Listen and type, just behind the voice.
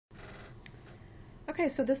Okay,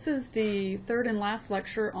 so this is the third and last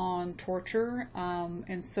lecture on torture,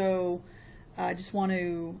 and so I just want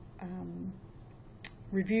to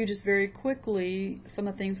review just very quickly some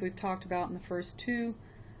of the things we've talked about in the first two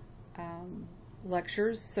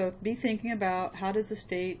lectures. So be thinking about, how does the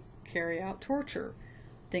state carry out torture?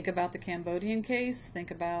 Think about the Cambodian case, think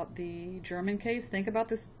about the German case, think about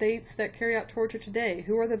the states that carry out torture today.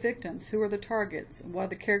 Who are the victims? Who are the targets? What are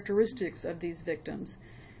the characteristics of these victims?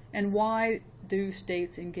 And why do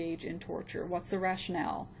states engage in torture? What's the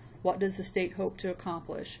rationale? What does the state hope to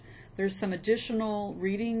accomplish? There's some additional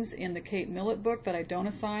readings in the Kate Millett book that I don't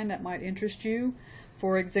assign that might interest you.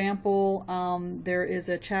 For example, there is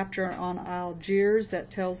a chapter on Algiers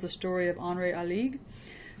that tells the story of Henri Allig,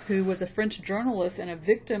 who was a French journalist and a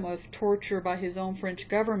victim of torture by his own French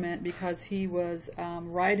government because he was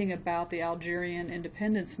writing about the Algerian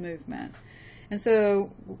independence movement. And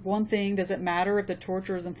so one thing, does it matter if the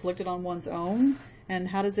torture is inflicted on one's own? And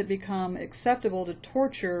how does it become acceptable to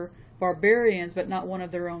torture barbarians but not one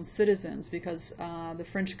of their own citizens? Because the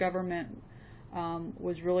French government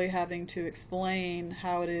was really having to explain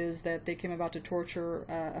how it is that they came about to torture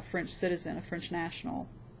a French citizen, a French national.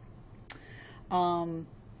 And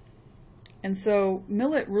so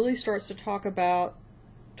Millett really starts to talk about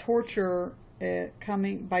torture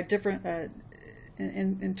coming by different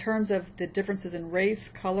in terms of the differences in race,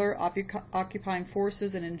 color, occupying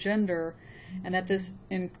forces, and in gender, and that this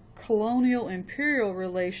colonial imperial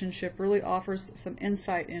relationship really offers some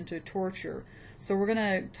insight into torture. So we're going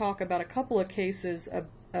to talk about a couple of cases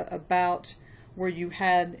about where you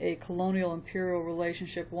had a colonial imperial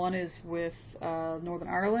relationship. One is with Northern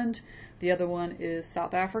Ireland, the other one is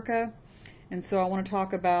South Africa. And so I want to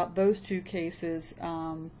talk about those two cases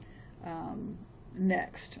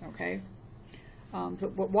next, okay? So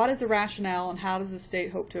what is the rationale, and how does the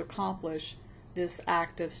state hope to accomplish this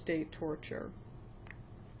act of state torture?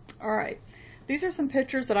 All right. These are some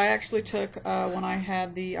pictures that I actually took when I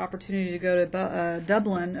had the opportunity to go to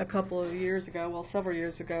Dublin a couple of years ago, well, several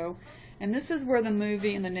years ago. And this is where the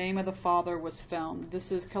movie In the Name of the Father was filmed.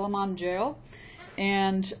 This is Killimon Jail.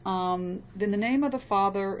 And then The Name of the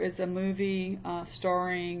Father is a movie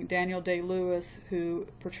starring Daniel Day-Lewis, who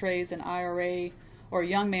portrays an IRA, or a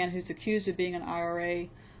young man who's accused of being an IRA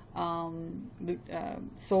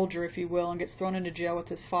soldier, if you will, and gets thrown into jail with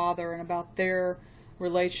his father, and about their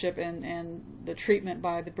relationship and the treatment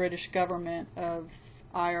by the British government of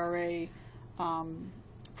IRA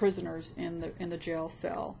prisoners in the jail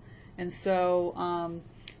cell. And so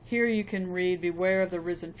here you can read, "Beware of the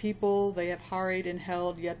risen people. They have harried and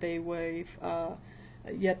held, yet they wave,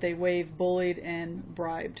 bullied and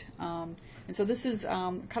bribed." And so this is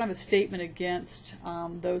kind of a statement against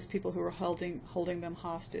those people who are holding them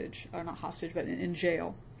hostage, or not hostage, but in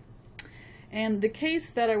jail. And the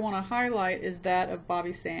case that I want to highlight is that of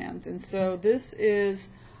Bobby Sands. And so this is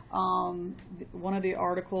one of the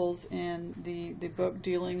articles in the book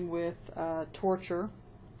dealing with torture.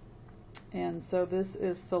 And so this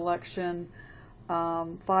is selection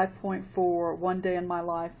 5.4, One Day in My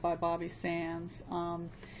Life by Bobby Sands.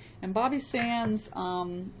 And Bobby Sands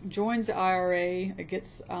joins the IRA,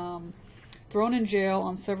 gets thrown in jail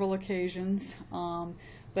on several occasions,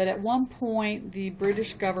 but at one point the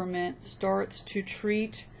British government starts to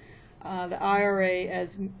treat the IRA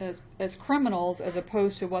as criminals, as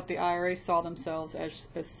opposed to what the IRA saw themselves as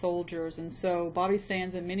soldiers. And so Bobby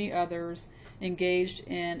Sands and many others engaged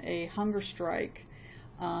in a hunger strike,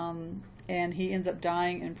 and he ends up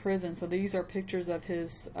dying in prison. So these are pictures of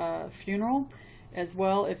his funeral. As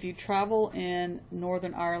well, if you travel in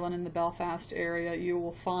Northern Ireland, in the Belfast area, you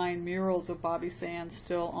will find murals of Bobby Sands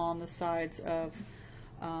still on the sides of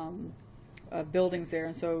buildings there.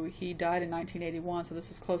 And so he died in 1981, so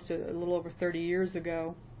this is close to a little over 30 years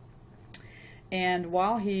ago. And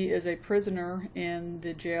while he is a prisoner in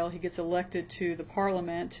the jail, he gets elected to the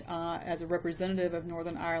Parliament as a representative of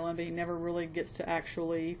Northern Ireland, but he never really gets to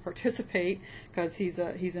actually participate because he's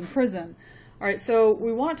in prison. All right, so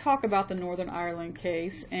we want to talk about the Northern Ireland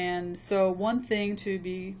case. And so one thing to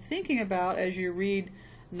be thinking about as you read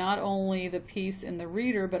not only the piece in the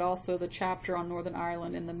Reader, but also the chapter on Northern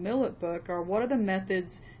Ireland in the Millett book, are what are the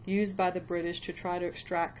methods used by the British to try to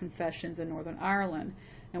extract confessions in Northern Ireland,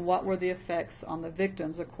 and what were the effects on the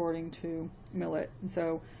victims according to Millett. And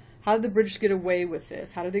so how did the British get away with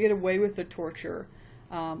this? How did they get away with the torture?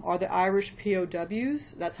 Are the Irish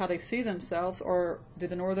POWs? That's how they see themselves, or do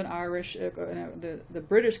the Northern Irish, the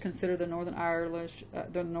British consider the Northern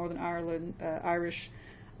Ireland Irish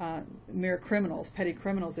mere criminals, petty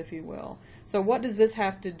criminals, if you will? So what does this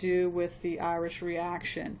have to do with the Irish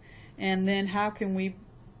reaction? And then how can we,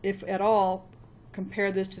 if at all,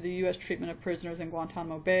 compare this to the U.S. treatment of prisoners in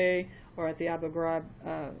Guantanamo Bay or at the Abu Ghraib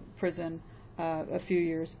prison a few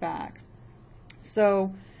years back.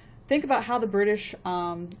 So think about how the British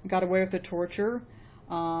got away with the torture,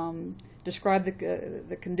 describe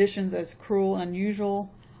the conditions as cruel and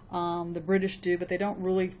unusual. The British do, but they don't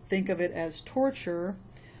really think of it as torture.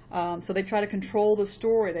 So they try to control the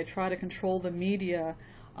story. They try to control the media.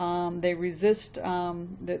 They resist,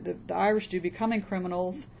 the Irish do, becoming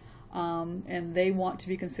criminals, and they want to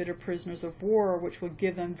be considered prisoners of war, which would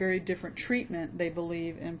give them very different treatment, they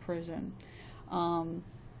believe, in prison.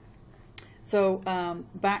 So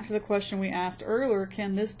back to the question we asked earlier,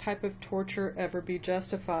 can this type of torture ever be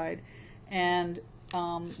justified? And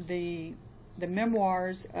the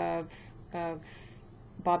memoirs of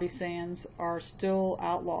Bobby Sands are still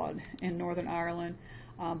outlawed in Northern Ireland,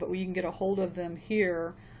 but we can get a hold of them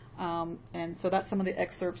here. And so that's some of the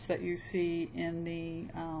excerpts that you see in the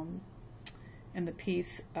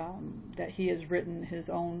piece that he has written in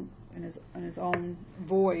his own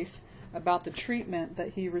voice about the treatment that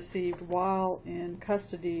he received while in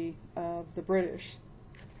custody of the British.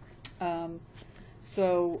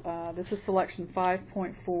 This is selection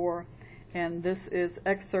 5.4, and this is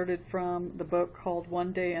excerpted from the book called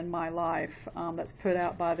One Day in My Life, that's put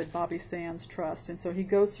out by the Bobby Sands Trust. And so he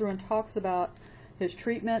goes through and talks about his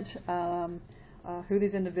treatment, who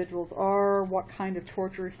these individuals are, what kind of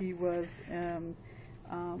torture he was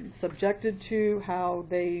subjected to, how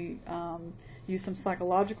they use some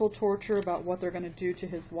psychological torture about what they're going to do to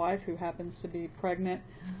his wife, who happens to be pregnant.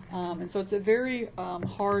 And so it's a very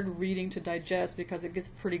hard reading to digest because it gets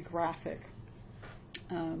pretty graphic.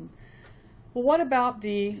 Well, what about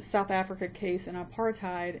the South Africa case in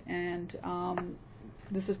apartheid? And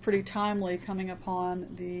this is pretty timely, coming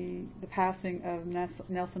upon the passing of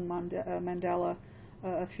Nelson Mandela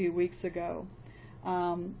a few weeks ago.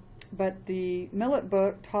 But the Millett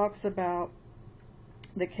book talks about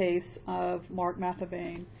the case of Mark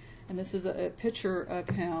Mathebane, and this is a picture of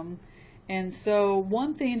him. And so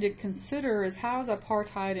one thing to consider is, how is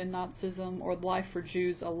apartheid and Nazism or life for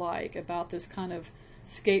Jews alike, about this kind of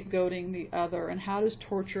scapegoating the other, and how does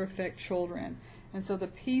torture affect children? And so the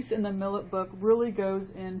piece in the Millett book really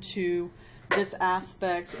goes into this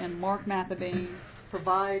aspect, and Mark Mathebane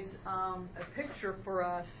provides a picture for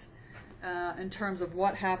us in terms of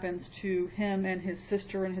what happens to him and his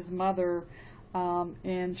sister and his mother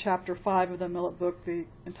in Chapter 5 of the Millett book,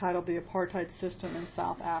 entitled The Apartheid System in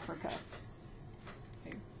South Africa.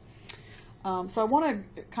 Okay. So I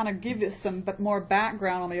want to kind of give you some more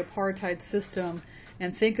background on the apartheid system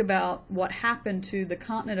and think about what happened to the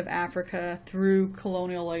continent of Africa through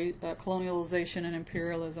colonialization and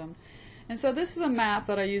imperialism. And so this is a map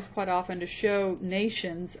that I use quite often to show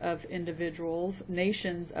nations of individuals,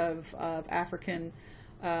 nations of African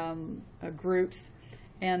groups.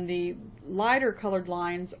 And the lighter colored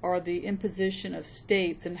lines are the imposition of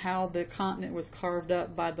states and how the continent was carved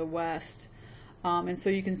up by the West. And so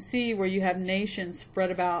you can see where you have nations spread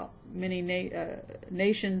about, many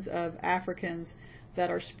nations of Africans that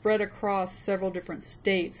are spread across several different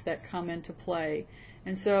states that come into play.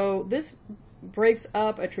 And so this breaks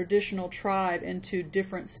up a traditional tribe into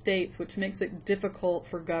different states, which makes it difficult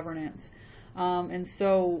for governance. And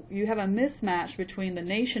so you have a mismatch between the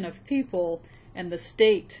nation of people and the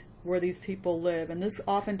state where these people live, and this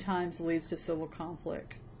oftentimes leads to civil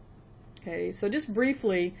conflict. Okay, so just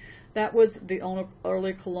briefly, that was the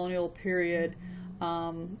early colonial period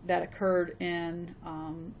that occurred in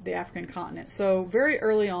the African continent. So very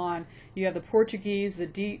early on, you have the Portuguese, the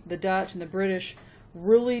Dutch, and the British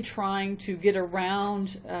really trying to get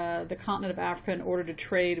around the continent of Africa in order to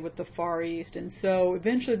trade with the Far East. And so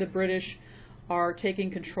eventually the British are taking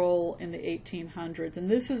control in the 1800s. And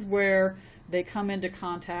this is where they come into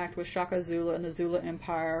contact with Shaka Zulu and the Zulu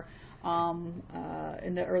Empire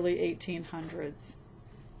in the early 1800s.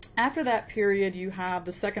 After that period, you have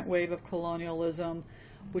the second wave of colonialism,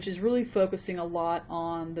 which is really focusing a lot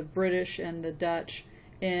on the British and the Dutch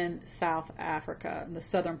in South Africa, in the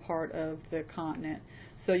southern part of the continent.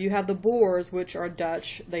 So you have the Boers, which are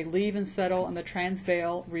Dutch. They leave and settle in the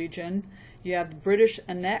Transvaal region. You have the British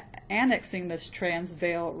annexing this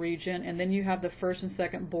Transvaal region, and then you have the First and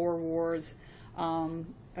Second Boer Wars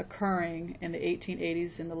occurring in the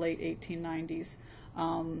 1880s and the late 1890s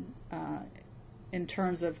in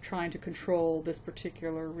terms of trying to control this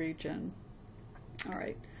particular region. All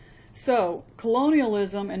right. So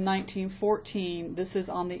colonialism in 1914, this is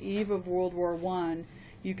on the eve of World War I.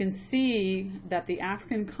 You can see that the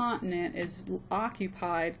African continent is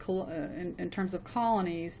occupied in terms of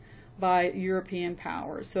colonies by European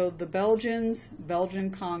powers. So the Belgians, Belgian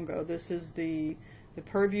Congo, this is the the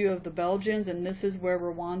purview of the Belgians, and this is where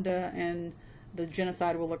Rwanda and the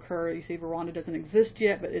genocide will occur. You see, Rwanda doesn't exist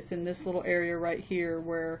yet, but it's in this little area right here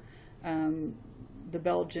where the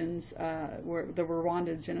Belgians, where the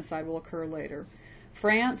Rwanda genocide will occur later.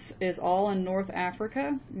 France is all in North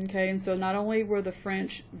Africa, okay, and so not only were the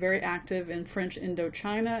French very active in French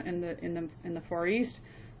Indochina in the Far East,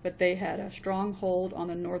 but they had a strong hold on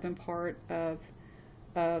the northern part of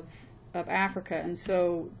Africa. And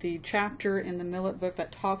so the chapter in the Millet book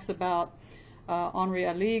that talks about Henri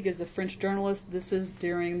Alligue is a French journalist. This is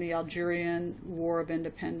during the Algerian War of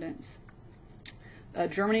Independence.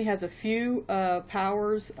 Germany has a few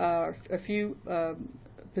powers, a few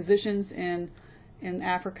positions in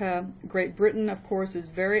Africa. Great Britain, of course, is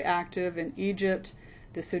very active in Egypt,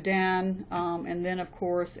 the Sudan, and then, of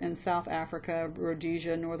course, in South Africa,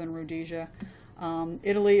 Rhodesia, northern Rhodesia.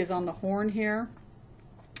 Italy is on the Horn here.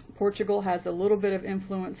 Portugal has a little bit of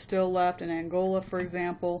influence still left in Angola, for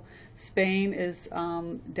example. Spain is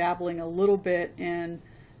dabbling a little bit in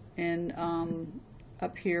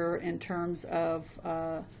up here in terms of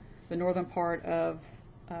the northern part of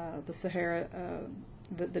the Sahara,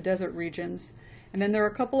 the desert regions. And then there are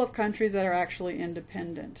a couple of countries that are actually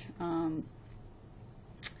independent.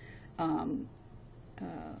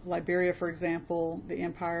 Liberia, for example, the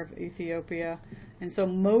Empire of Ethiopia. And so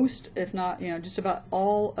most, if not, just about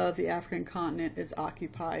all of the African continent is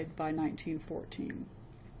occupied by 1914.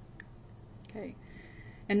 Okay.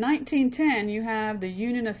 In 1910, you have the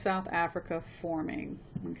Union of South Africa forming,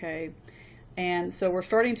 okay? And so we're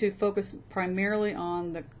starting to focus primarily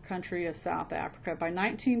on the country of South Africa. By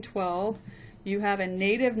 1912, you have a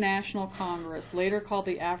Native National Congress, later called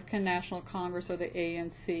the African National Congress, or the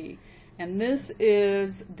ANC. And this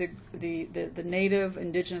is the Native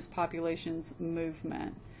Indigenous Populations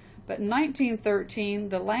movement. But in 1913,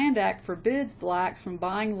 the Land Act forbids blacks from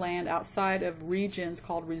buying land outside of regions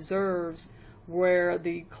called reserves, where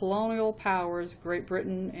the colonial powers, Great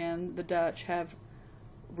Britain and the Dutch, have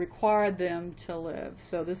required them to live.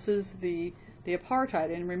 So this is the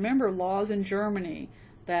apartheid. And remember, laws in Germany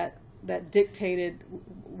that dictated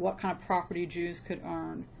what kind of property Jews could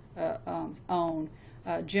own.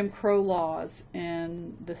 Jim Crow laws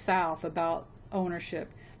in the South about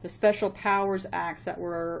ownership. The Special Powers Acts that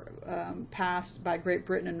were passed by Great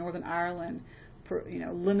Britain and Northern Ireland,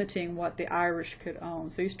 limiting what the Irish could own.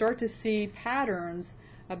 So you start to see patterns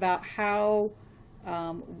about how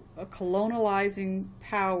a colonializing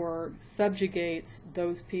power subjugates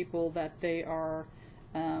those people that they are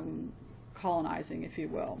colonizing, if you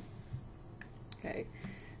will. Okay.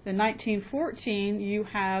 In 1914, you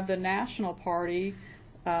have the National Party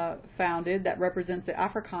founded that represents the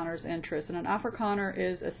Afrikaners' interests. And an Afrikaner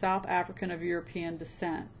is a South African of European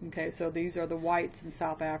descent. Okay, so these are the whites in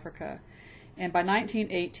South Africa. And by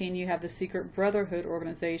 1918, you have the Secret Brotherhood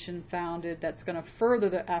organization founded that's going to further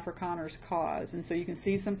the Afrikaners' cause. And so you can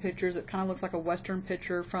see some pictures. It kind of looks like a Western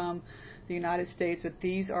picture from the United States, but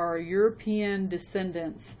these are European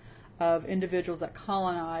descendants of individuals that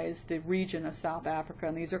colonized the region of South Africa,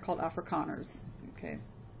 and these are called Afrikaners. Okay.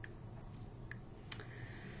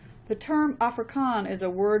 The term Afrikaan is a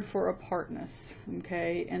word for apartness.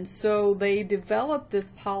 Okay, and so they developed this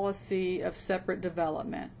policy of separate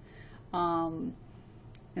development.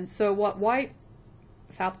 And so what white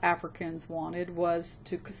South Africans wanted was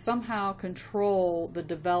to somehow control the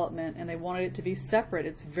development, and they wanted it to be separate.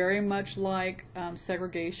 It's very much like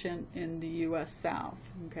segregation in the U.S.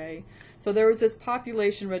 South. Okay, so there was this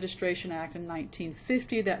Population Registration Act in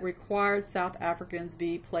 1950 that required South Africans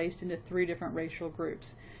be placed into 3 different racial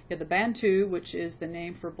groups. You had the Bantu, which is the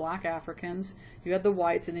name for black Africans. You had the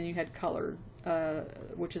whites, and then you had colored,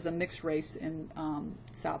 which is a mixed race in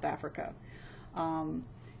South Africa.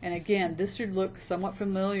 And again, this should look somewhat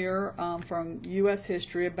familiar from U.S.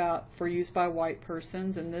 history for use by white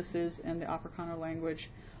persons, and this is in the Afrikaner language,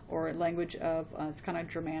 or a language of, it's kind of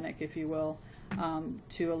Germanic, if you will,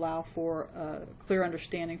 to allow for clear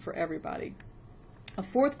understanding for everybody. A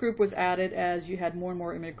 4th group was added as you had more and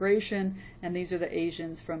more immigration, and these are the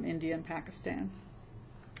Asians from India and Pakistan.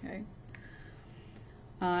 Okay.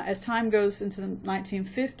 As time goes into the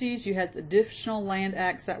 1950s, you had additional land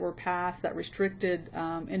acts that were passed that restricted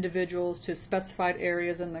individuals to specified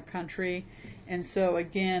areas in the country. And so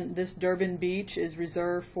again, this Durban Beach is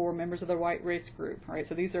reserved for members of the white race group. Right?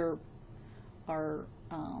 So these are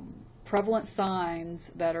prevalent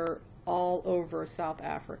signs that are all over South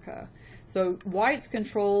Africa. So whites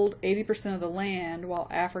controlled 80% of the land, while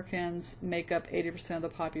Africans make up 80% of the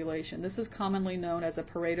population. This is commonly known as a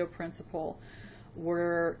Pareto principle,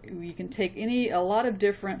 where you can take a lot of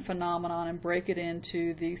different phenomenon and break it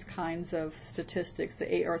into these kinds of statistics.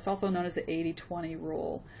 Or it's also known as the 80-20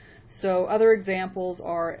 rule. So other examples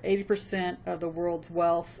are 80% of the world's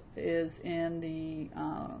wealth is in the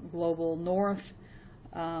global north,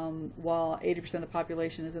 while 80% of the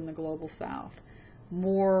population is in the global south.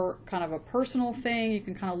 More kind of a personal thing, you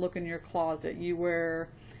can kind of look in your closet. You wear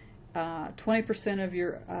 20% of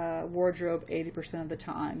your wardrobe 80% of the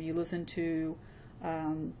time. You listen to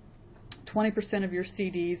 20% of your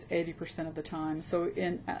CDs 80% of the time. So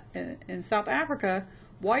in South Africa,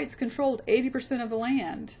 whites controlled 80% of the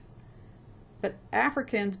land. But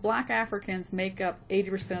Africans, black Africans, make up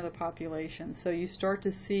 80% of the population. So you start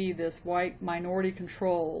to see this white minority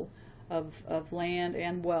control of land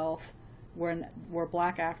and wealth where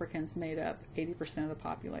black Africans made up 80% of the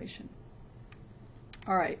population.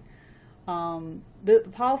 All right. The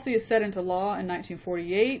policy is set into law in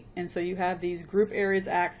 1948, and so you have these Group Areas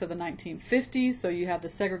Acts of the 1950s, so you have the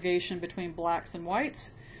segregation between blacks and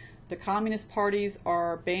whites. The communist parties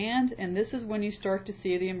are banned, and this is when you start to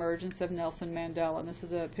see the emergence of Nelson Mandela. And this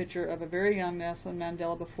is a picture of a very young Nelson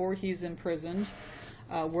Mandela before he's imprisoned,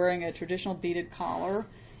 wearing a traditional beaded collar.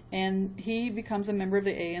 And he becomes a member of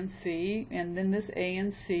the ANC, and then this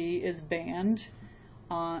ANC is banned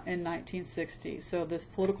in 1960. So this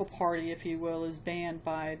political party, if you will, is banned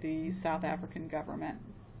by the South African government.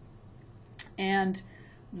 And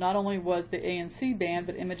not only was the ANC banned,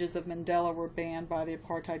 but images of Mandela were banned by the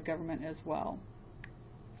apartheid government as well.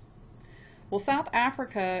 Well, South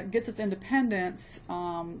Africa gets its independence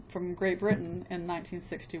from Great Britain in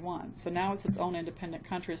 1961. So now it's its own independent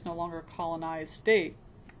country. It's no longer a colonized state.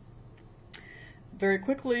 Very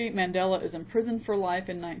quickly, Mandela is imprisoned for life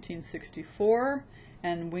in 1964,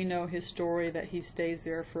 and we know his story that he stays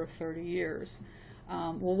there for 30 years.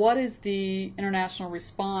 Well, what is the international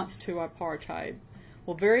response to apartheid?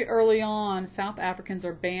 Well, very early on, South Africans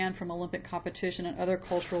are banned from Olympic competition and other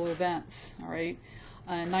cultural events. All right.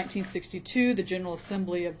 In 1962, the General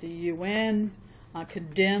Assembly of the UN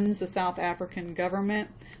condemns the South African government.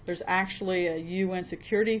 There's actually a UN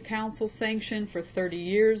Security Council sanction for 30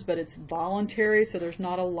 years, but it's voluntary, so there's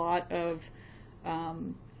not a lot of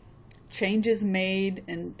changes made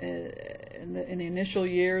in the initial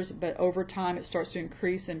years, but over time it starts to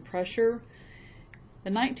increase in pressure. The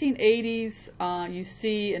 1980s, you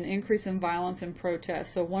see an increase in violence and protests.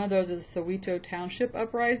 So one of those is the Soweto Township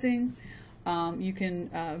uprising. You can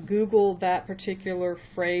Google that particular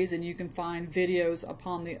phrase, and you can find videos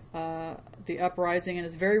upon the uprising, and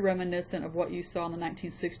it's very reminiscent of what you saw in the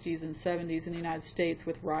 1960s and 70s in the United States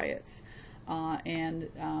with riots and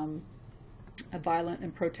violent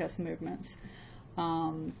and protest movements.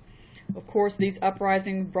 Of course, these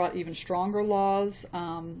uprisings brought even stronger laws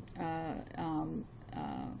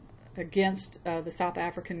against the South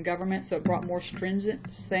African government, so it brought more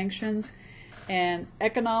stringent sanctions, and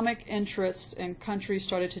economic interests and countries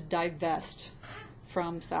started to divest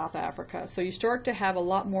from South Africa. So you start to have a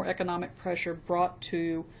lot more economic pressure brought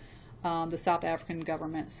to the South African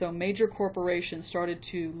government. So major corporations started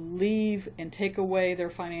to leave and take away their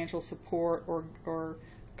financial support or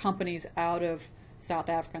companies out of South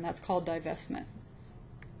Africa, and that's called divestment.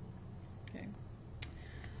 Okay.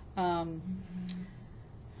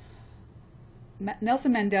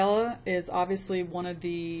 Nelson Mandela is obviously one of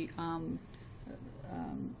the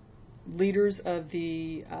leaders of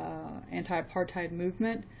the anti-apartheid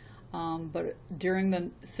movement, but during the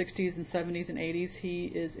 60s and 70s and 80s he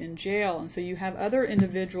is in jail, and so you have other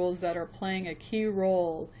individuals that are playing a key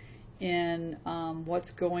role in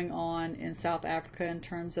what's going on in South Africa in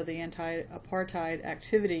terms of the anti-apartheid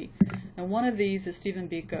activity. And one of these is Stephen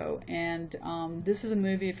Biko, and this is a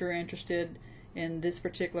movie, if you're interested in this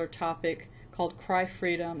particular topic, called Cry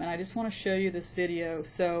Freedom, and I just want to show you this video.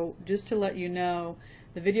 So just to let you know,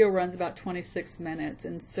 the video runs about 26 minutes,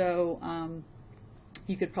 and so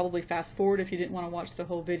you could probably fast forward if you didn't want to watch the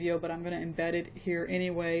whole video, but I'm going to embed it here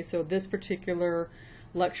anyway. So this particular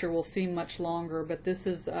lecture will seem much longer, but this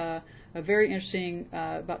is a very interesting,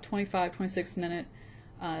 about 26 minute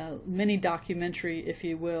mini documentary, if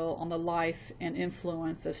you will, on the life and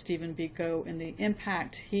influence of Stephen Biko and the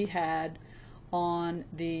impact he had on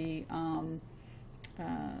the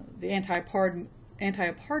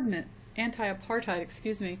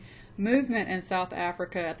anti-apartheid movement in South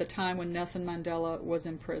Africa at the time when Nelson Mandela was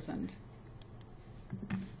imprisoned.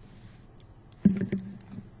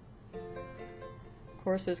 Of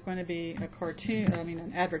course, there's going to be a cartoon,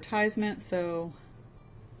 an advertisement, so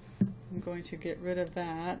I'm going to get rid of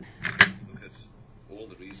that. That's all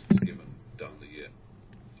the reasons given down the year.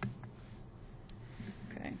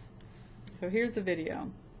 Okay, so here's the video.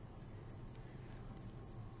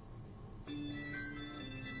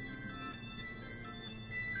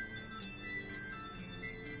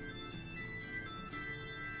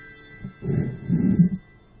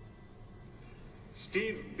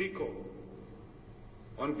 Steve Biko,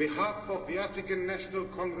 on behalf of the African National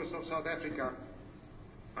Congress of South Africa,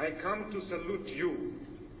 I come to salute you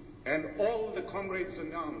and all the comrades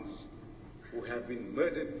in arms who have been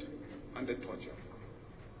murdered under torture.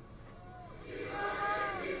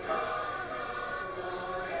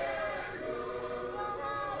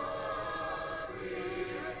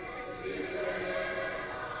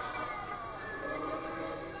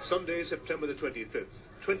 Sunday, September the 25th,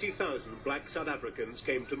 20,000 black South Africans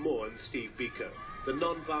came to mourn Steve Biko, the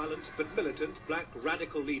non-violent but militant black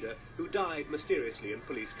radical leader who died mysteriously in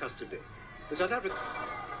police custody. The South African...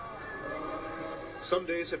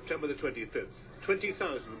 Sunday, September the 25th,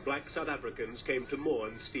 20,000 black South Africans came to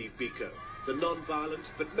mourn Steve Biko, the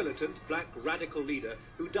non-violent but militant black radical leader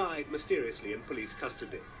who died mysteriously in police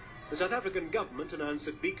custody. The South African government announced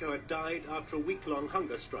that Biko had died after a week-long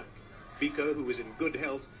hunger strike. Biko, who was in good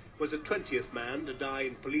health, was the 20th man to die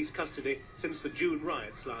in police custody since the June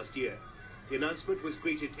riots last year. The announcement was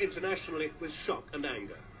greeted internationally with shock and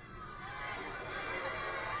anger.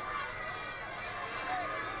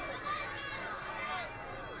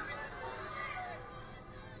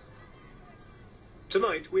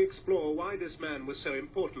 Tonight we explore why this man was so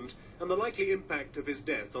important and the likely impact of his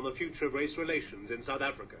death on the future of race relations in South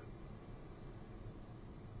Africa.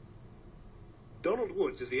 Donald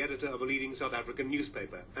Woods is the editor of a leading South African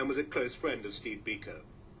newspaper and was a close friend of Steve Biko.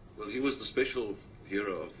 Well, he was the special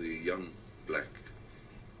hero of the young black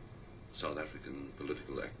South African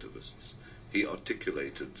political activists. He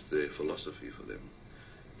articulated their philosophy for them.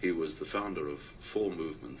 He was the founder of 4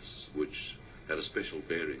 movements which had a special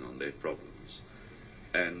bearing on their problems.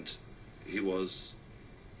 And he was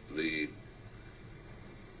the,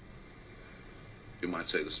 you might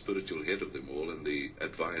say, the spiritual head of them all and the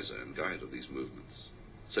advisor and guide of these movements.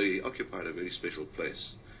 So he occupied a very special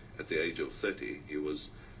place. At the age of 30, he was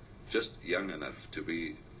just young enough to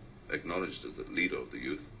be acknowledged as the leader of the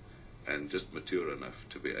youth and just mature enough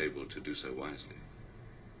to be able to do so wisely.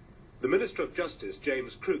 The Minister of Justice,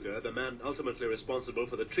 James Kruger, the man ultimately responsible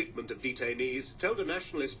for the treatment of detainees, told a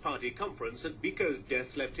Nationalist Party conference that Biko's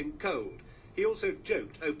death left him cold. He also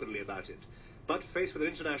joked openly about it. But faced with an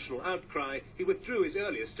international outcry, he withdrew his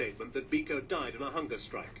earlier statement that Biko died in a hunger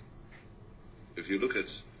strike. If you look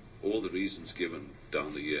at all the reasons given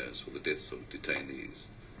down the years for the deaths of detainees,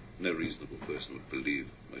 no reasonable person would believe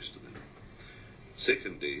most of them.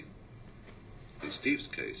 Secondly, in Steve's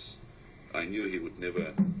case, I knew he would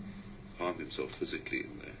never harm himself physically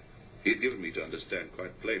in there. He had given me to understand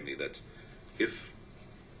quite plainly that if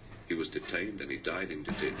he was detained and he died in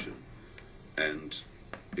detention, and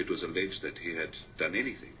it was alleged that he had done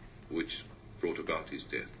anything which brought about his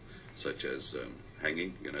death, such as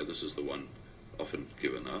hanging, this is the one often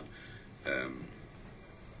given out,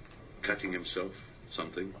 cutting himself,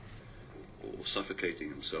 something, or suffocating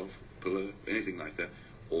himself, pillow, anything like that,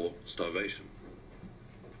 or starvation,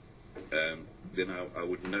 then I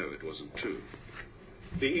would know it wasn't true.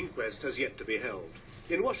 The inquest has yet to be held.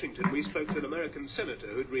 In Washington, we spoke to an American senator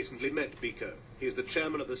who'd recently met Biko. He's the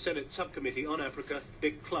chairman of the Senate Subcommittee on Africa,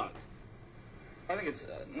 Dick Clark. I think it's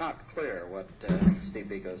not clear what Steve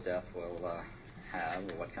Biko's death will have,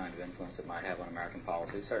 or what kind of influence it might have on American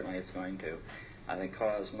policy. Certainly it's going to, I think,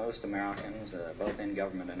 cause most Americans, both in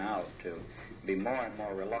government and out, to be more and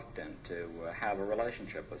more reluctant to have a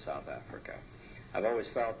relationship with South Africa. I've always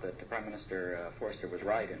felt that Prime Minister Forster was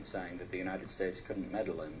right in saying that the United States couldn't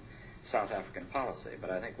meddle in South African policy, but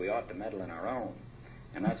I think we ought to meddle in our own,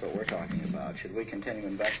 and that's what we're talking about. Should we continue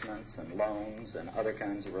investments and loans and other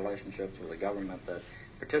kinds of relationships with a government that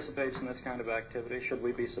participates in this kind of activity? Should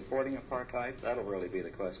we be supporting apartheid? That'll really be the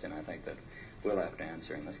question, I think, that we'll have to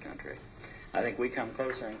answer in this country. I think we come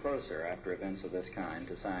closer and closer after events of this kind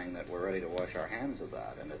to saying that we're ready to wash our hands of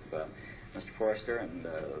that, and if Mr. Forster and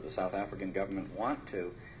the South African government want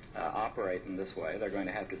to operate in this way, they're going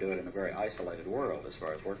to have to do it in a very isolated world as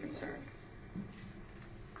far as we're concerned.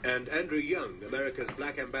 And Andrew Young, America's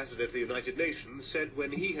black ambassador to the United Nations, said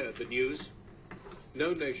when he heard the news,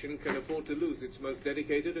 "No nation can afford to lose its most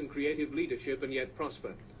dedicated and creative leadership and yet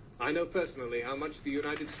prosper. I know personally how much the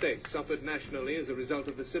United States suffered nationally as a result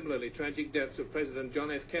of the similarly tragic deaths of President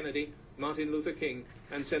John F. Kennedy, Martin Luther King,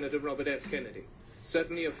 and Senator Robert F. Kennedy.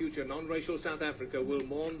 Certainly a future non-racial South Africa will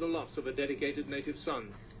mourn the loss of a dedicated native son,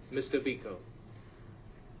 Mr. Biko."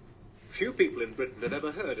 Few people in Britain had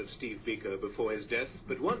ever heard of Steve Biko before his death,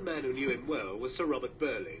 but one man who knew him well was Sir Robert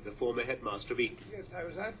Burley, the former headmaster of Eton. Yes, I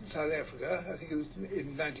was out in South Africa, I think it was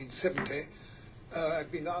in 1970.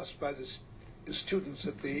 I'd been asked by the students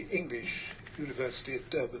at the English University at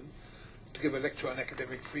Durban to give a lecture on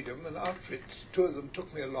academic freedom, and after it, two of them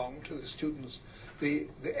took me along to the students, the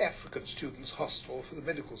African students' hostel for the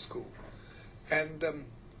medical school. And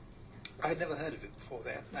I'd never heard of it before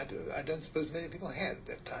that. I don't suppose many people had at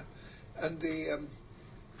that time.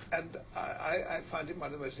 And I found him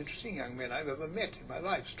one of the most interesting young men I've ever met in my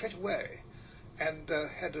life, straight away, and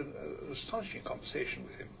had an astonishing conversation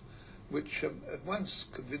with him, which at once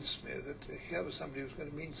convinced me that here was somebody who was going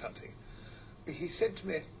to mean something. He said to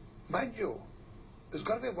me, mind you, there's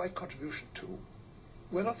got to be a white contribution too.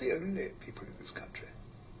 We're not the only people in this country.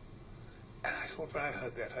 And I thought, when I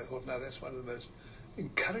heard that, I thought, now that's one of the most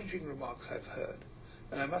encouraging remarks I've heard.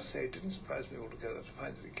 And I must say, it didn't surprise me altogether to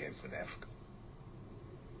find that he came from Africa.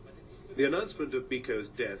 The announcement of Biko's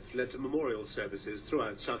death led to memorial services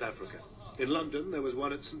throughout South Africa. In London, there was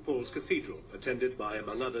one at St. Paul's Cathedral, attended by,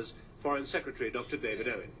 among others, Foreign Secretary Dr. David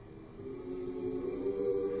Owen.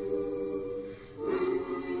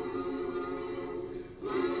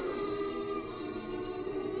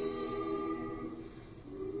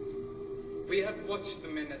 We have watched the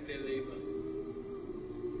men at their labor,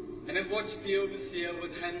 and have watched the overseer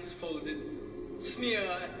with hands folded sneer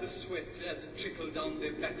at the sweat as it trickled down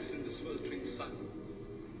their backs in the sweltering sun.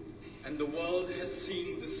 And the world has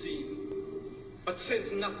seen the scene, but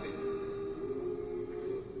says nothing.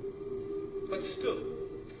 But still,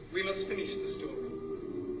 we must finish the story.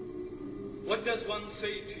 What does one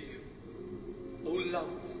say to you? O love,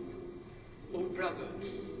 O brother,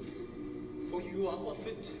 for you are of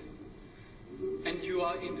it, and you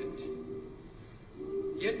are in it.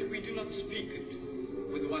 Yet we do not speak it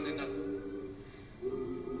with one another.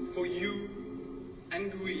 For you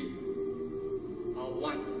and we are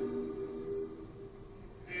one.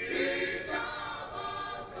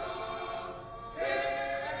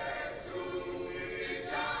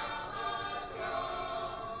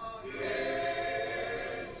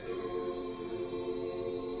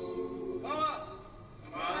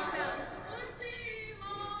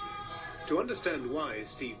 To understand why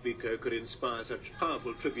Steve Biko could inspire such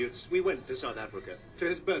powerful tributes, we went to South Africa, to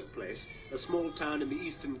his birthplace, a small town in the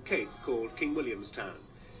Eastern Cape called King Williamstown.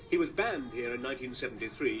 He was banned here in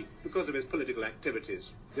 1973 because of his political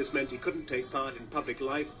activities. This meant he couldn't take part in public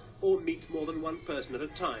life or meet more than one person at a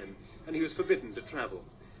time, and he was forbidden to travel.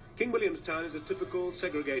 King Williamstown is a typical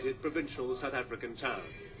segregated provincial South African town.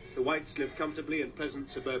 The whites live comfortably in pleasant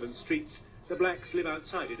suburban streets, the blacks live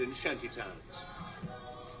outside it in shanty towns.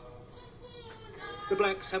 The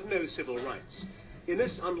blacks have no civil rights. In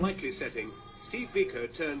this unlikely setting, Steve Biko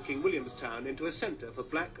turned King Williamstown into a centre for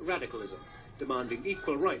black radicalism, demanding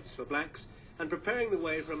equal rights for blacks and preparing the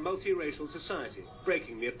way for a multiracial society,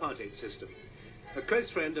 breaking the apartheid system. A close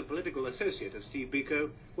friend and political associate of Steve Biko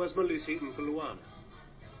was Malusi Mpuluwana.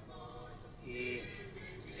 He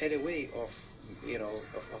had a way of,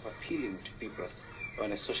 of appealing to people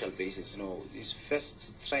on a social basis. His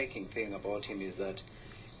first striking thing about him is that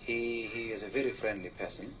he is a very friendly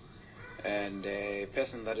person, and a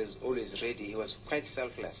person that is always ready. He was quite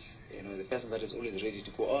selfless, the person that is always ready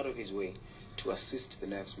to go out of his way to assist the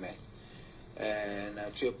next man. And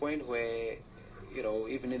to a point where,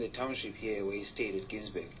 even in the township here where he stayed at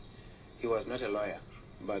Ginsberg, he was not a lawyer,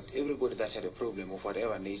 but everybody that had a problem of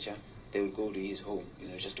whatever nature, they would go to his home,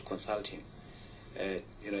 just to consult him.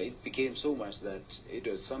 It became so much that it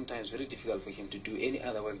was sometimes very difficult for him to do any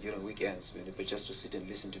other work during weekends, but just to sit and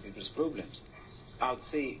listen to people's problems. I would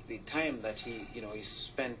say the time that he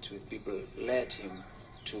spent with people led him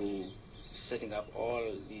to setting up all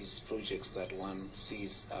these projects that one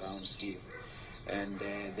sees around Steve. And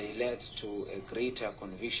they led to a greater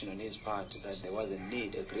conviction on his part that there was a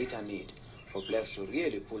greater need for blacks to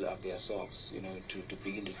really pull up their socks, to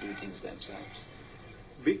begin to do things themselves.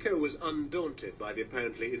 Biko was undaunted by the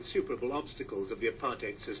apparently insuperable obstacles of the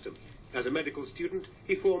apartheid system. As a medical student,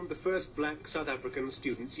 he formed the first black South African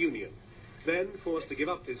Students' Union. Then, forced to give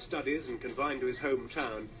up his studies and confined to his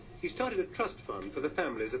hometown, he started a trust fund for the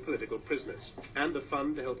families of political prisoners, and a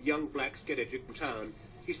fund to help young blacks get education.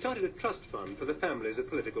 He started a trust fund for the families of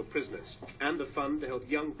political prisoners, and a fund to help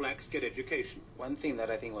young blacks get education. One thing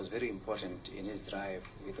that I think was very important in his drive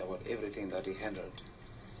with about everything that he handled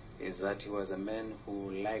is that he was a man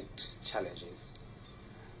who liked challenges.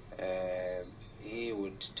 He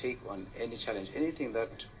would take on any challenge, anything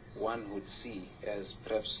that one would see as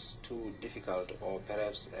perhaps too difficult or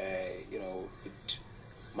perhaps bit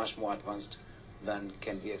much more advanced than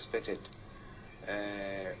can be expected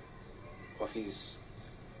of his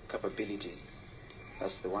capability.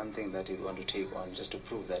 That's the one thing that he'd want to take on, just to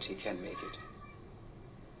prove that he can make it.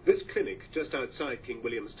 This clinic just outside King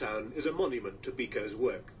Williamstown is a monument to Biko's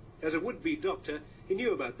work. As a would-be doctor, he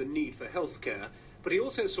knew about the need for health care, But he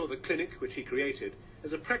also saw the clinic, which he created,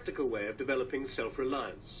 as a practical way of developing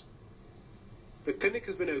self-reliance. The clinic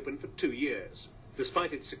has been open for 2 years.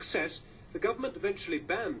 Despite its success, the government eventually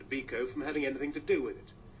banned Biko from having anything to do with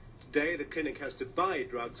it. Today, the clinic has to buy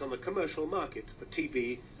drugs on the commercial market for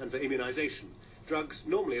TB and for immunization, drugs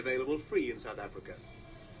normally available free in South Africa.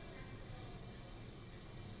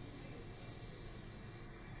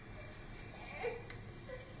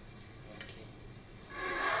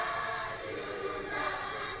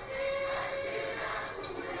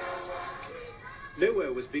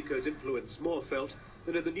 Nowhere was Biko's influence more felt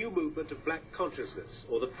than in the new movement of black consciousness,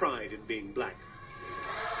 or the pride in being black.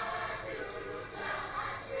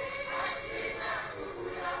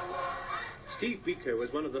 Steve Biko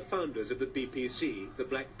was one of the founders of the BPC, the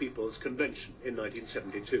Black People's Convention, in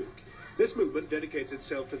 1972. This movement dedicates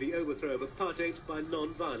itself to the overthrow of apartheid by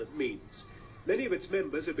non-violent means. Many of its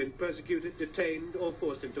members have been persecuted, detained, or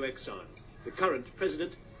forced into exile. The current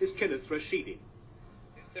president is Kenneth Rashidi.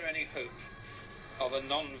 Is there any hope of a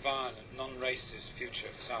non-violent, non-racist future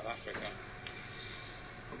for South Africa?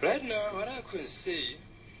 Right now, what I can say,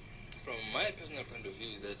 from my personal point of view,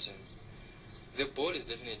 is that the ball is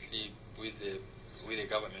definitely with the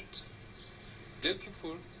government. Black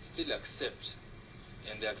people still accept,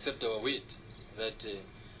 and they accept our weight, that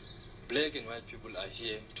black and white people are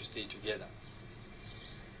here to stay together.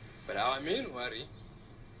 But our main worry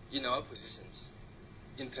in our positions,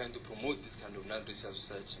 in trying to promote this kind of non-racial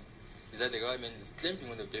society, is that the government is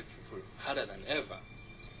clamping on the black people harder than ever.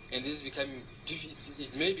 And this is becoming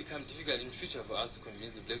it may become difficult in future for us to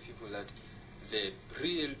convince the black people that the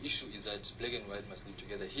real issue is that black and white must live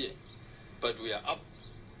together here. But we are up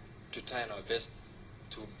to trying our best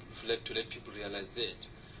to let people realize that.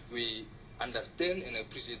 We understand and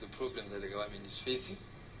appreciate the problems that the government is facing.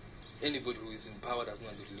 Anybody who is in power does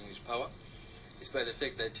not relinquish power, despite the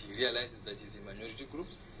fact that he realizes that he's a minority group.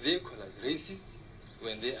 They call us racists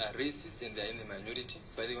when they are racist and they are in the minority,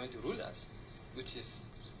 but they want to rule us, which is,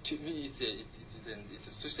 to me, it's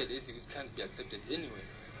a social ethic which can't be accepted anywhere.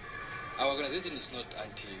 Our organization is not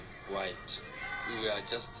anti-white. We are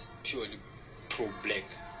just purely pro-black.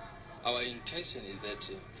 Our intention is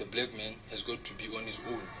that the black man has got to be on his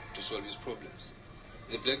own to solve his problems.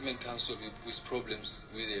 The black man can't solve his problems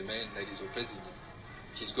with a man that is oppressing him.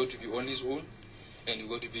 He's got to be on his own, and we've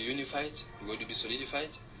got to be unified, we've got to be solidified,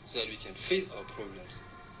 so that we can face our problems.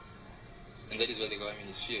 And that is what the government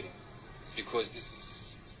is fearing, because this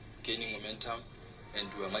is gaining momentum, and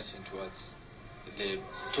we are marching towards the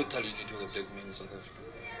total unity of the black men in South Africa.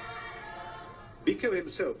 Biko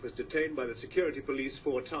himself was detained by the security police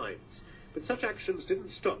 4 times, but such actions didn't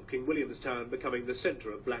stop King Williamstown becoming the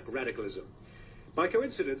centre of black radicalism. By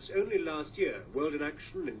coincidence, only last year, World in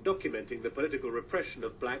Action, in documenting the political repression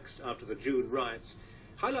of blacks after the June riots,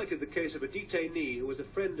 highlighted the case of a detainee who was a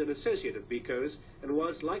friend and associate of Biko's and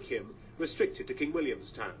was, like him, restricted to King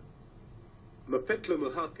Williamstown. Mapetlo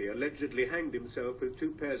Muhapi allegedly hanged himself with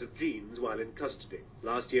 2 pairs of jeans while in custody.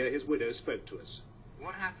 Last year, his widow spoke to us.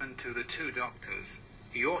 What happened to the 2 doctors,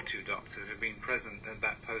 your 2 doctors, who've been present at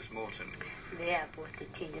that post-mortem? They are both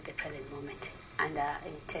detained at the present moment under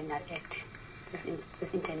Internal Act, the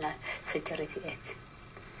Internal Security Act.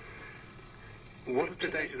 What was the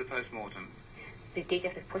date of the post-mortem? The date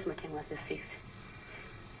of the post-mortem was the 6th.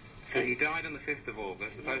 So he died on the 5th of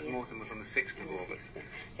August, the post-mortem was on the 6th of August.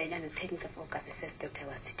 Then on the 13th of August, the first doctor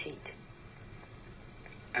was detained.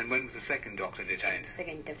 And when was the second doctor detained? The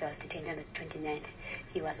second doctor was detained on the 29th.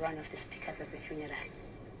 He was one of the speakers at the funeral.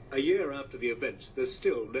 A year after the event, there's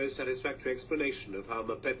still no satisfactory explanation of how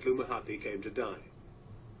Mapetlo Muhapi came to die.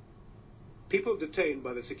 People detained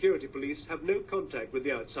by the security police have no contact with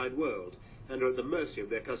the outside world and are at the mercy of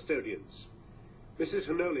their custodians. Mrs.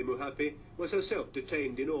 Hanoli Muhapi was herself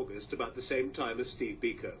detained in August about the same time as Steve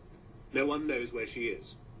Biko. No one knows where she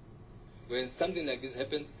is. When something like this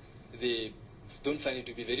happens, they don't find it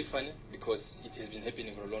to be very funny because it has been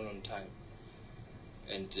happening for a long, long time.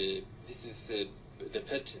 And this is the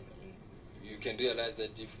pattern. I mean, you can realize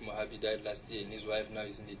that if Muhapi died last year and his wife now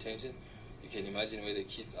is in detention, you can imagine where the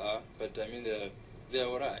kids are. But I mean, they're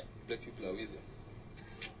all right. Black people are with them.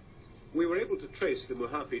 We were able to trace the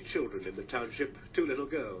Muhapi children in the township, 2 little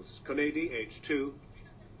girls, Konedi, aged 2,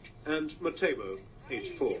 and Matebo,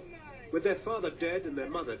 aged 4. With their father dead and their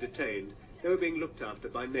mother detained, they were being looked after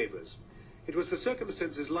by neighbours. It was for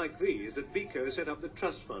circumstances like these that Biko set up the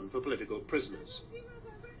Trust Fund for Political Prisoners.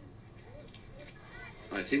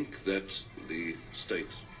 I think that the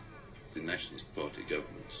state, the Nationalist Party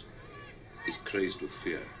government, is crazed with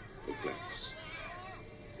fear of blacks.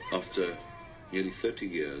 After nearly 30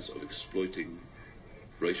 years of exploiting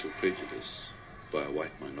racial prejudice by a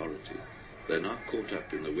white minority, They're now caught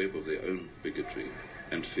up in the web of their own bigotry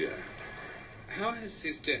and fear. How has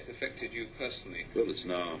his death affected you personally? Well, it's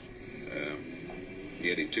now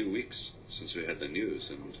nearly 2 weeks since we had the news,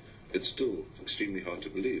 and it's still extremely hard to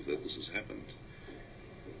believe that this has happened.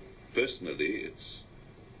 Personally, it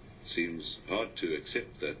seems hard to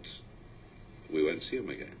accept that we won't see him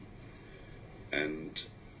again. And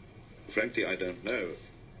frankly, I don't know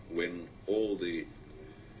when all the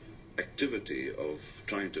activity of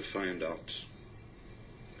trying to find out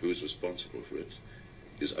who is responsible for it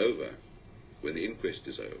is over, when the inquest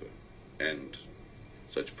is over, and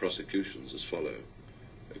such prosecutions as follow,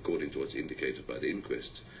 according to what's indicated by the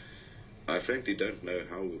inquest. I frankly don't know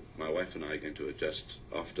how my wife and I are going to adjust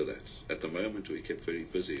after that. At the moment, we kept very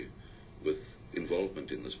busy with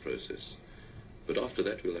involvement in this process. But after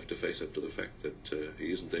that, we'll have to face up to the fact that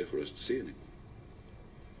he isn't there for us to see anymore.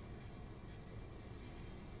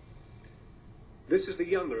 This is the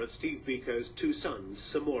younger of Steve Biko's two sons,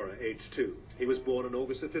 Samora, aged 2. He was born on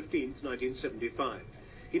August the 15th, 1975.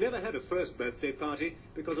 He never had a first birthday party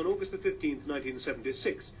because on August the 15th,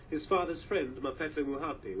 1976, his father's friend, Mapetla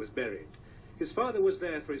Muhapi, was buried. His father was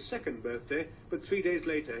there for his second birthday, but 3 days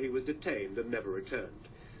later he was detained and never returned.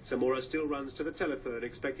 Samora still runs to the telephone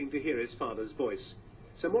expecting to hear his father's voice.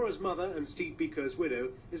 Samora's mother and Steve Biko's widow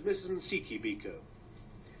is Mrs. Nsiki Biko.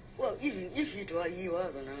 Well, even if he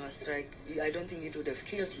was on hunger strike, I don't think it would have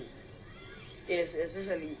killed him. Yes,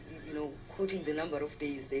 especially, quoting the number of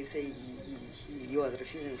days they say he was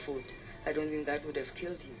refusing food. I don't think that would have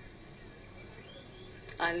killed him.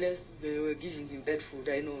 Unless they were giving him bad food.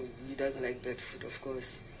 I know he doesn't like bad food, of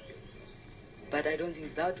course. But I don't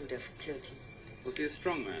think that would have killed him. Was he a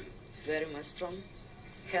strong man? Very much strong,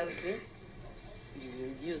 healthy.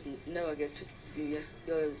 He was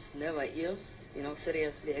never ill,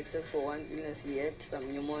 seriously, except for one illness he had,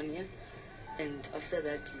 some pneumonia. And after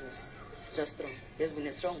that, he was just strong. He has been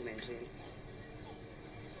a strong man, really.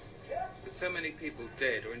 With so many people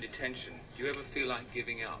dead or in detention, do you ever feel like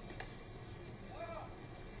giving up?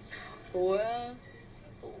 Well,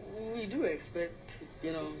 we do expect,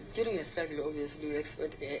 during a struggle, obviously, we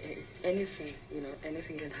expect anything,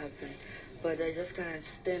 anything can happen. But I just can't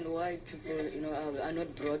understand why people, are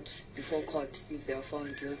not brought before court if they are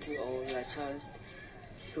found guilty or they are charged.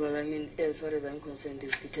 Because, as far as I'm concerned,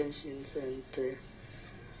 these detentions and,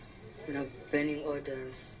 banning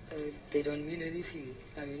orders, they don't mean anything.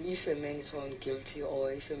 If a man is found guilty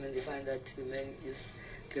or if they find that the man is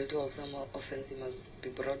guilty of some offense, he must be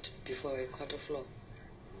brought before a court of law.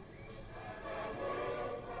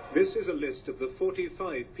 This is a list of the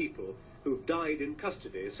 45 people who've died in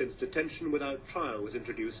custody since detention without trial was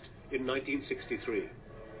introduced in 1963.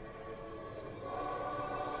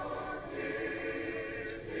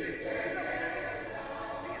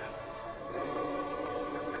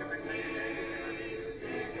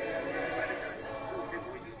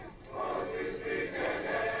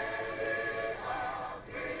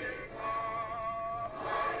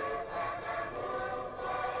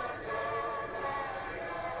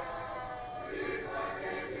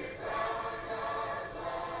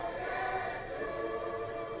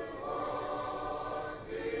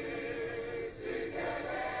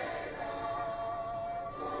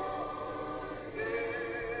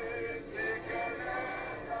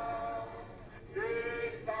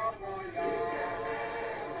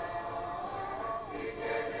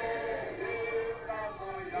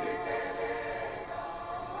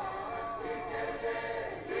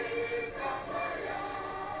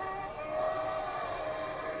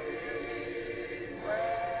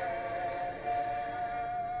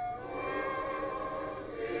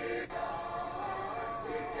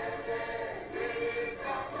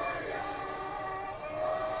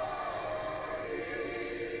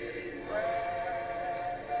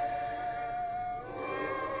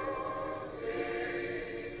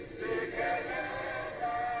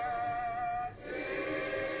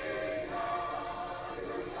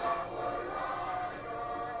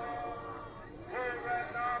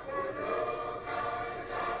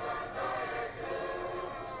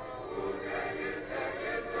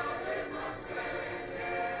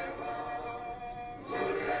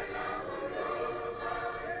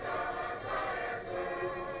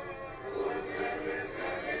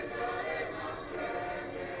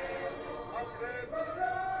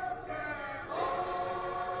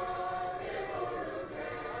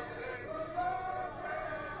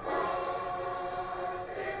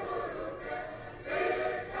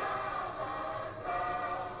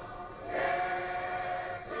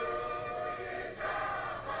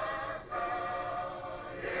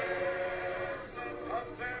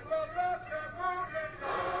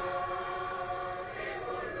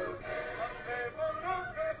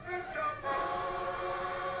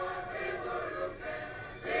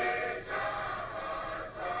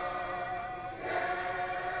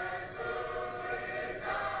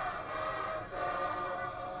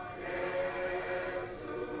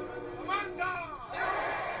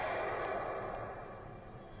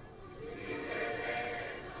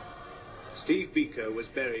 Steve Biko was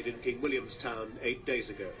buried in King Williamstown 8 days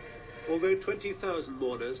ago. Although 20,000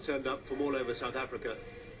 mourners turned up from all over South Africa,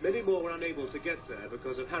 many more were unable to get there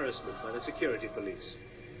because of harassment by the security police.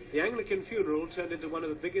 The Anglican funeral turned into one of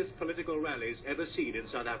the biggest political rallies ever seen in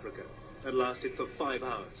South Africa and lasted for 5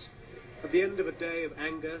 hours. At the end of a day of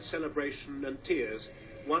anger, celebration and tears,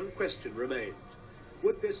 one question remained.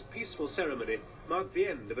 Would this peaceful ceremony mark the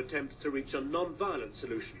end of attempts to reach a non-violent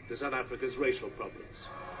solution to South Africa's racial problems?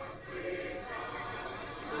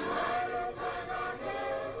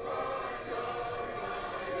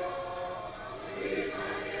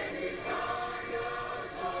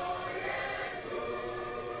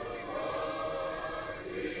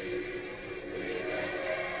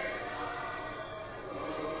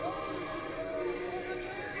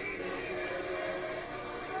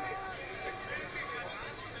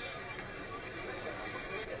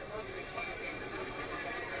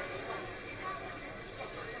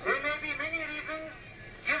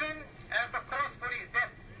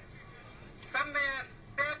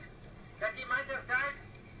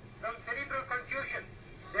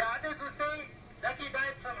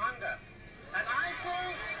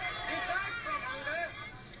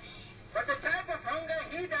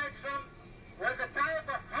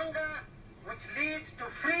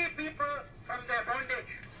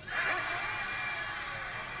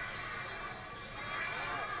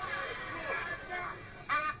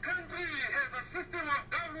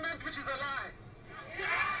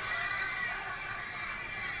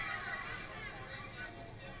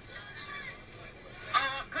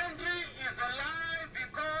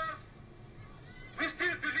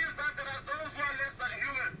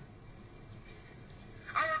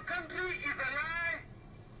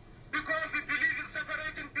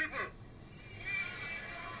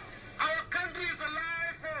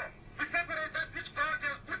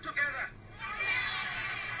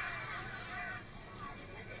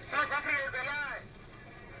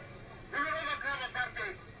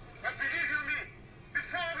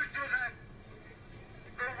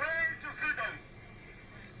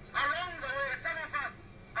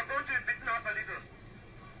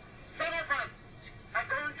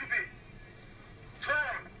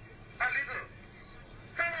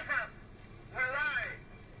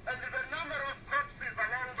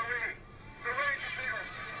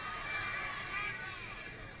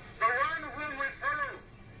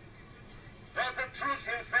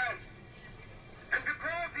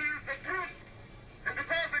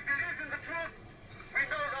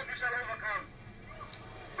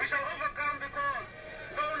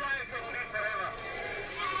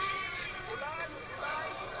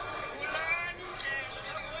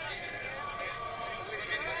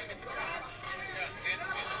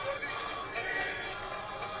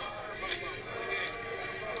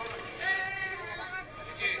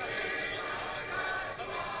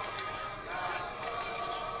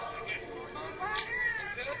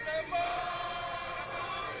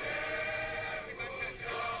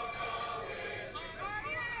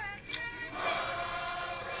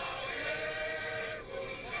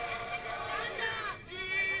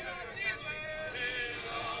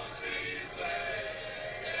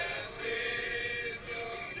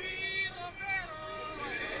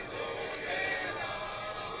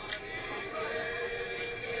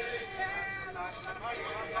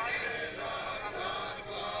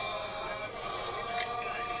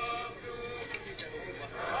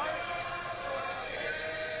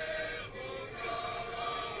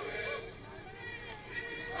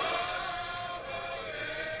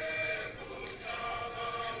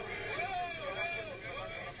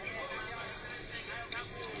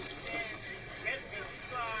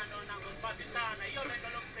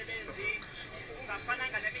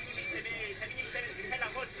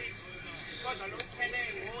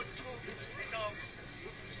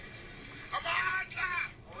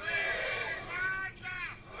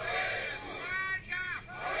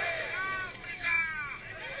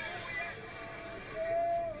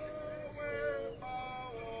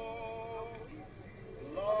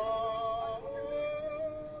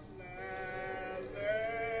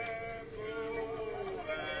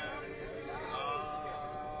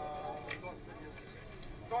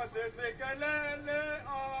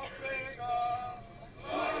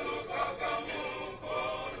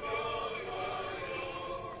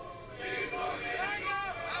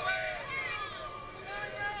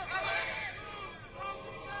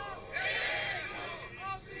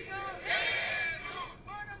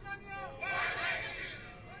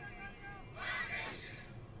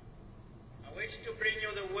 To bring you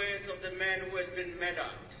the words of the man who has been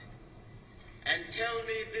murdered, and tell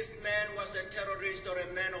me this man was a terrorist or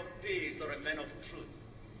a man of peace or a man of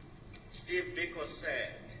truth. Steve Biko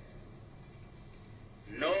said,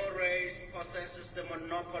 "No race possesses the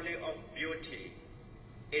monopoly of beauty,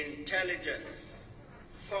 intelligence,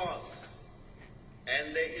 force,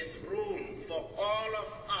 and there is room for all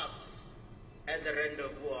of us at the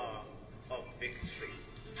rendezvous of victory."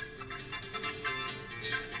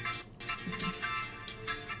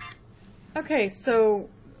 Okay, so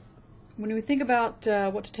when we think about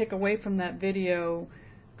what to take away from that video,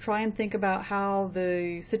 try and think about how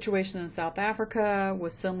the situation in South Africa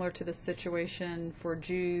was similar to the situation for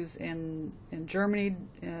Jews in Germany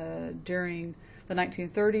during the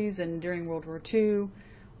 1930s and during World War II,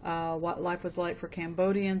 what life was like for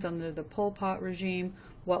Cambodians under the Pol Pot regime,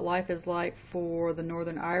 what life is like for the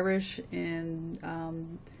Northern Irish in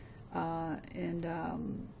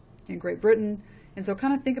Great Britain. And so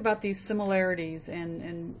kind of think about these similarities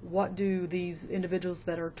and what do these individuals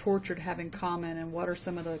that are tortured have in common, and what are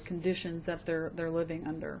some of the conditions that they're living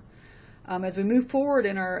under. As we move forward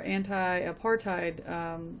in our anti-apartheid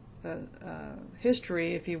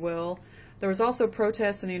history, if you will, there was also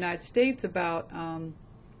protests in the United States about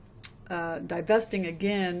divesting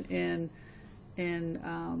again in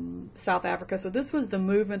South Africa. So this was the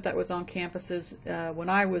movement that was on campuses when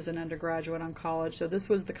I was an undergraduate on college. So this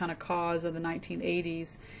was the kind of cause of the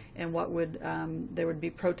 1980s, and what would there would be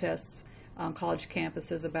protests on college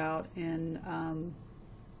campuses about in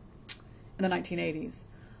the 1980s.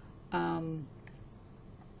 All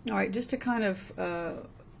right, just to kind of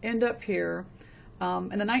end up here.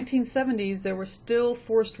 In the 1970s, there were still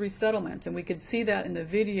forced resettlements, and we could see that in the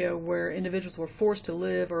video where individuals were forced to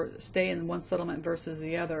live or stay in one settlement versus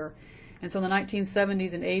the other. And so in the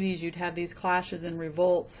 1970s and 80s, you'd have these clashes and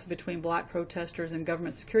revolts between black protesters and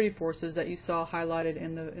government security forces that you saw highlighted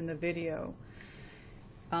in the video.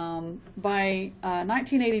 By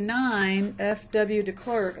 1989, F.W. de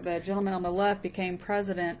Klerk, the gentleman on the left, became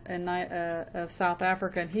president of South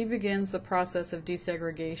Africa, and he begins the process of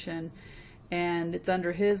desegregation. And it's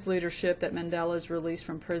under his leadership that Mandela is released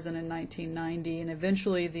from prison in 1990, and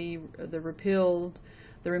eventually the repealed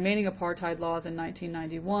the remaining apartheid laws in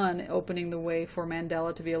 1991, opening the way for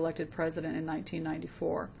Mandela to be elected president in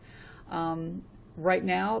 1994. Right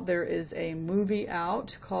now, there is a movie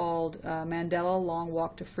out called Mandela: Long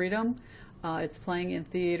Walk to Freedom. It's playing in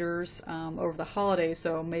theaters over the holidays,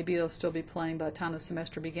 so maybe it'll still be playing by the time the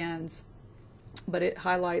semester begins. But it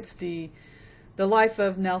highlights the life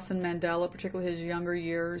of Nelson Mandela, particularly his younger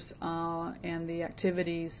years, and the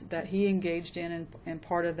activities that he engaged in and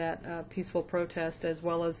part of that peaceful protest, as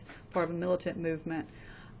well as part of a militant movement.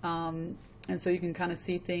 And so you can kind of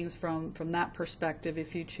see things from that perspective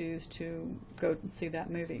if you choose to go and see that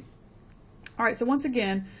movie. All right, so once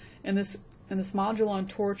again, in this module on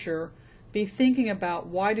torture, be thinking about,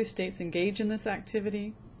 why do states engage in this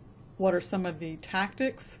activity? What are some of the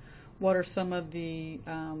tactics? What are some of the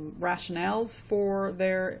rationales for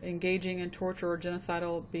their engaging in torture or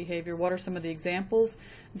genocidal behavior? What are some of the examples?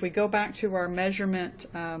 If we go back to our measurement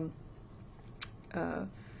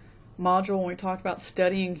module, when we talked about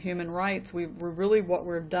studying human rights, what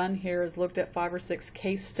we've done here is looked at 5 or 6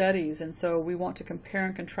 case studies, and so we want to compare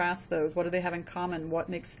and contrast those. What do they have in common? What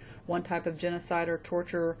makes one type of genocide or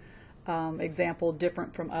torture example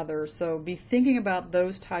different from others? So be thinking about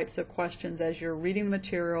those types of questions as you're reading the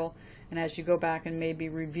material and as you go back and maybe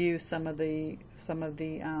review some of the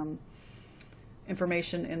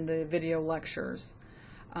information in the video lectures.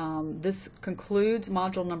 This concludes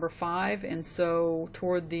module number 5, and so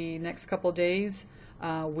toward the next couple of days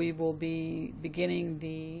we will be beginning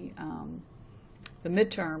the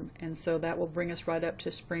midterm, and so that will bring us right up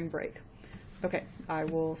to spring break. Okay, I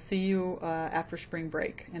will see you after spring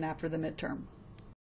break and after the midterm.